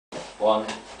1,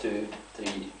 2,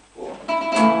 3, 4.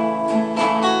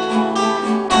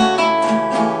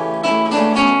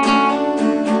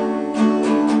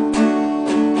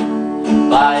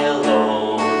 By a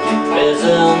lonely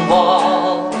prison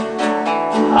wall,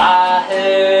 I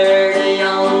heard a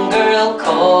young girl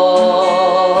calling,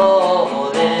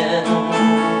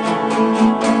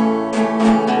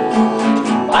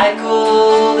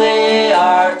 Michael, they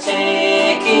are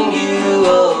taking you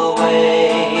away.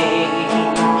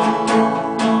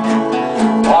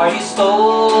 For you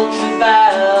stole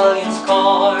Trevelyan's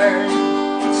corn,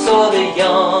 so the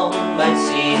young might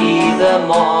see the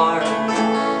morn.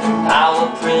 Now a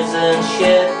prison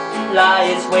ship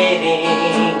lies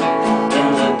waiting in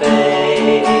the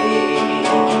bay.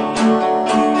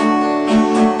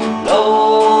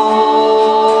 Low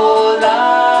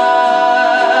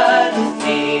lie the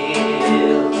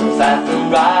fields of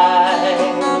athenrye,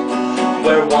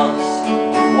 where once we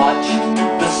watched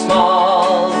the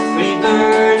small free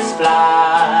birds fly.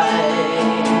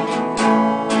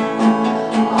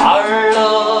 Our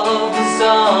love was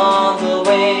on the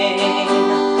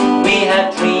wing, we had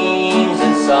dreams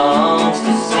and songs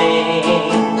to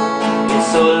sing. It's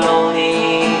so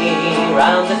lonely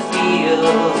round the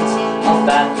fields of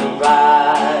athenrye.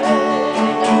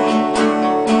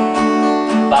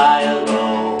 By a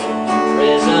low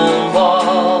prison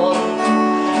wall,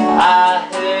 I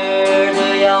heard a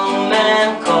young man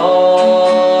calling.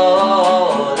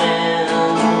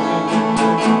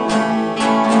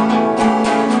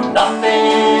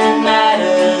 Nothing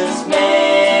matters,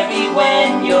 Mary,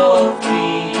 when you're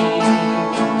free.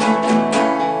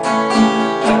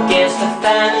 Against the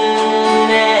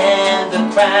famine and the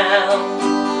crown,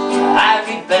 I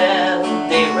rebelled,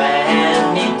 they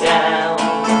ran me down.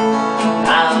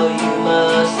 Now you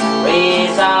must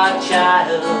raise our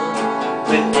child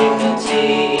with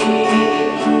dignity.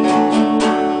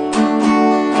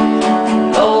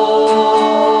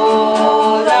 Lord,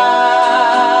 I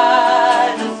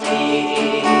the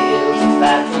fields of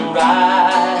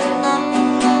athenrye,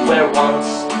 where once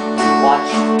we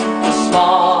watched the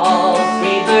small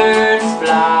free birds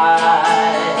fly.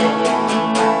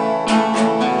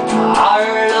 Our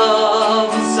love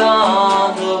was on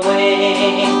the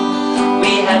wing,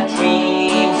 we had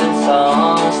dreams and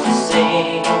songs to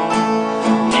sing.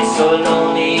 It's so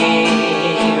lonely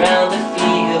round the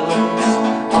fields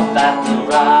of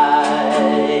athenrye.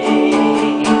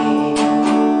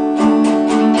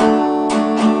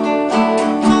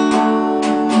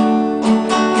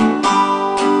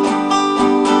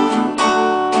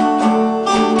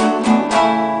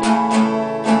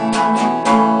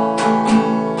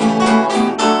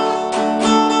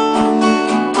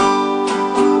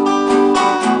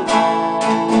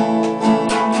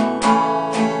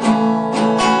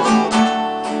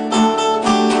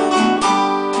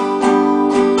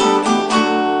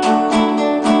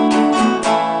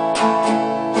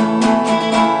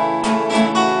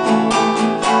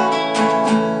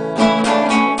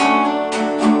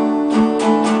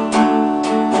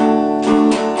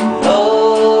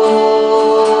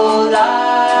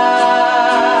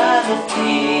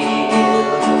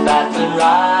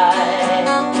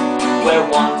 Where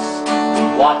once we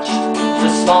watched the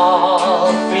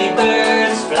small free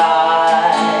birds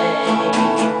fly.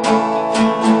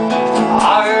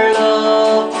 Our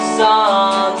love was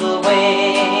on the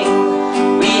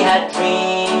wing, we had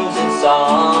dreams and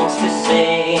songs to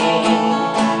sing.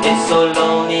 It's so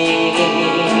lonely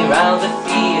round the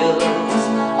fields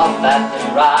of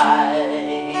athenrye.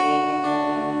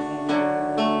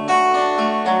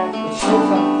 It's so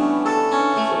fun.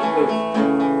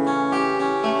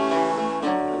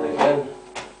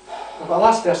 Well,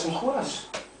 last verse and chorus.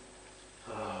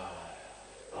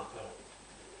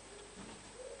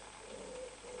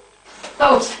 That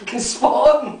was fucking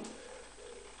spot on.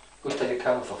 Go take your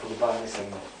camera for the band, sing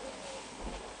that.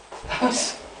 That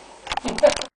was...